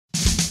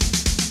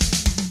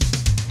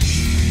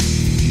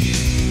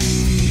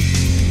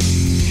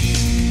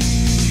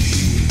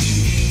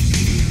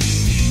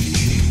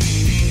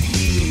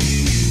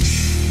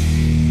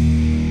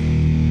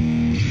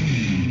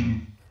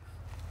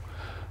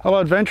Hello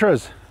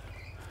adventurers.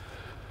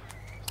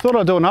 Thought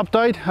I'd do an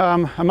update.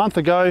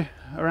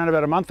 Around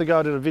about a month ago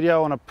I did a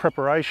video on a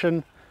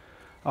preparation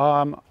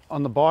on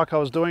the bike I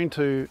was doing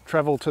to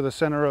travel to the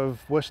centre of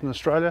Western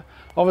Australia.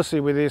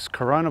 Obviously with this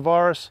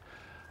coronavirus,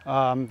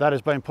 that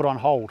has been put on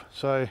hold.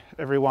 So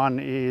everyone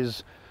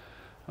is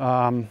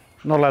not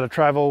allowed to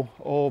travel,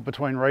 or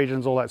between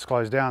regions, all that's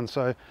closed down.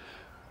 So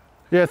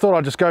yeah, I thought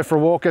I'd just go for a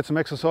walk, get some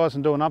exercise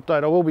and do an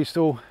update. I will be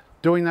still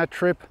doing that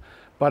trip,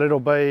 but it'll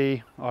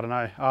be, I don't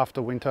know, after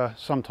winter,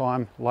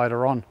 sometime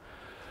later on.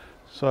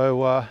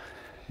 So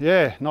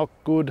yeah, not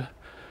good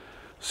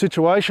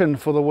situation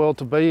for the world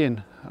to be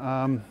in.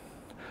 Yeah,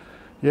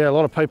 a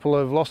lot of people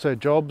have lost their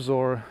jobs,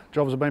 or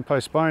jobs have been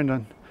postponed,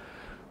 and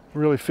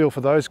really feel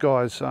for those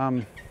guys.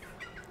 I'm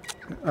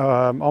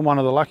one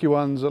of the lucky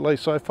ones, at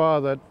least so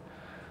far, that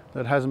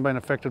hasn't been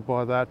affected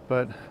by that.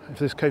 But if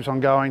this keeps on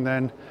going,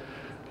 then,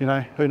 you know,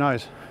 who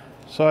knows?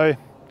 So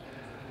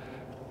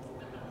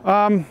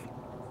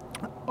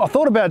I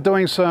thought about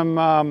doing some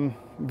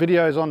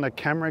videos on the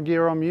camera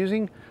gear I'm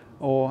using,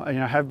 or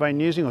have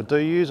been using or do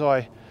use.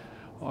 I've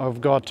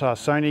got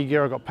Sony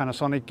gear, I've got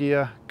Panasonic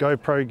gear,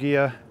 GoPro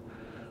gear,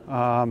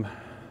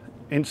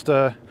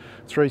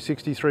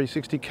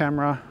 Insta360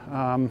 camera.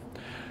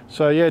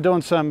 So yeah,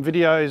 doing some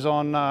videos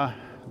on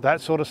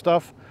that sort of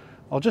stuff.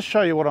 I'll just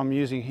show you what I'm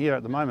using here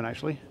at the moment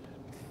actually.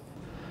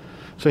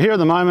 So here at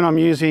the moment I'm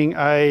using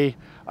a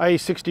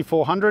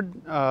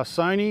A6400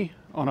 Sony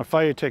on a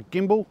Phototek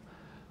gimbal,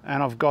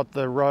 and I've got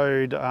the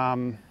Rode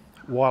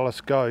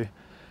Wireless Go.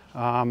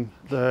 The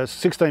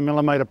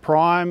 16mm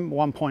prime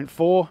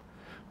 1.4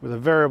 with a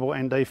variable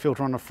ND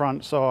filter on the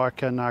front, so I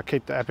can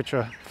keep the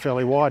aperture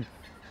fairly wide.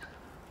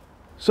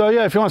 So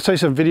yeah, if you want to see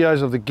some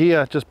videos of the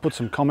gear, just put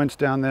some comments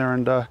down there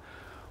and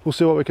we'll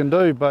see what we can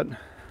do. But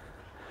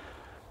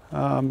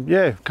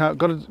yeah, got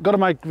to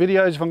make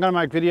videos. If I'm going to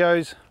make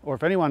videos, or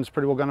if anyone's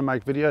pretty well going to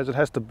make videos, it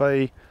has to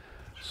be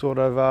sort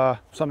of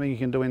something you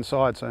can do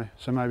inside. So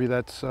maybe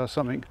that's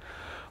something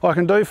I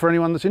can do for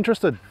anyone that's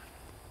interested.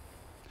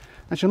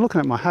 Actually, I'm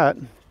looking at my hat.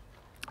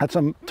 That's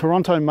a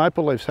Toronto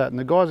Maple Leafs hat, and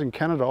the guys in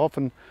Canada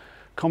often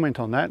comment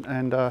on that,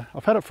 and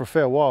I've had it for a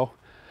fair while.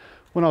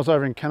 When I was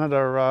over in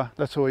Canada,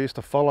 that's who I used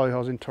to follow. I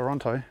was in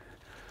Toronto,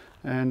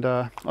 and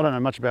I don't know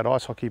much about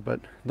ice hockey,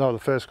 but they were the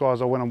first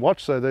guys I went and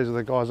watched, so these are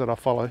the guys that I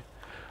follow.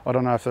 I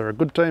don't know if they're a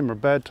good team or a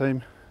bad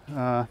team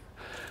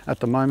at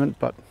the moment,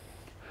 but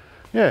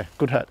yeah,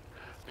 good hat.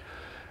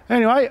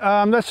 Anyway,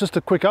 that's just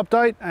a quick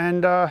update,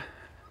 and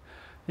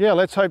yeah,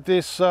 let's hope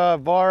this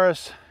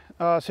virus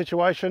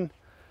situation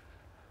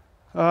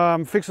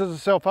fixes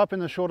itself up in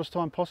the shortest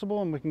time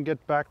possible, and we can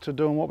get back to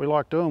doing what we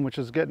like doing, which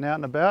is getting out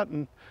and about,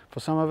 and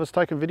for some of us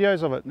taking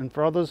videos of it, and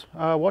for others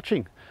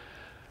watching.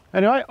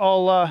 Anyway,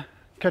 I'll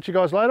catch you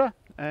guys later,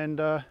 and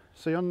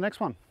see you on the next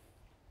one.